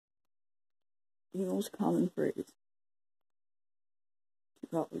the most common phrase to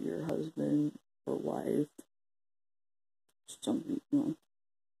call your husband or wife, something,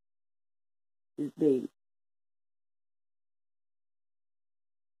 is babe.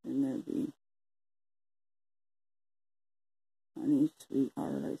 And that'd be honey,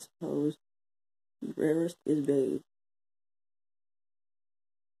 sweetheart, I suppose. The rarest is babe.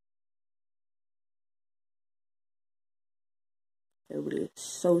 Everybody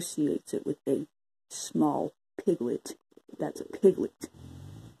associates it with a small piglet. That's a piglet.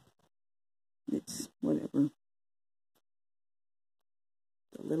 It's whatever.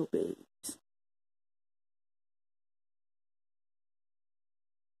 The little babes.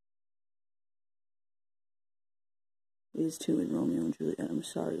 It is too in Romeo and Juliet. I'm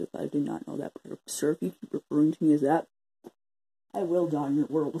sorry if I do not know that part. Sir, if you keep referring to me as that, I will down your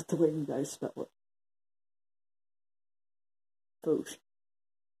world with the way you guys spell it. Foosh.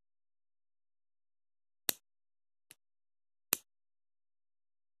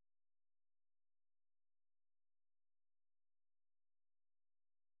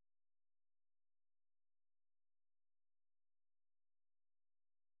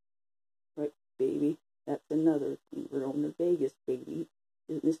 Right, baby. That's another thing. We're going to Vegas, baby.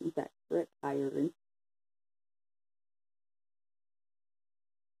 Isn't this in fact correct, Iron?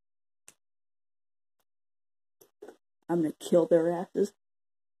 I'm gonna kill their asses.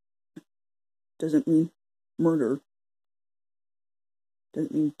 Doesn't mean murder.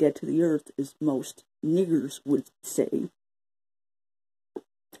 Doesn't mean dead to the earth, as most niggers would say.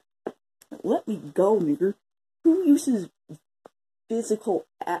 Let me go, nigger. Who uses physical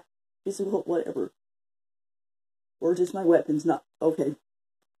whatever? Or just my weapons? Not okay.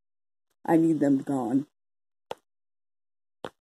 I need them gone.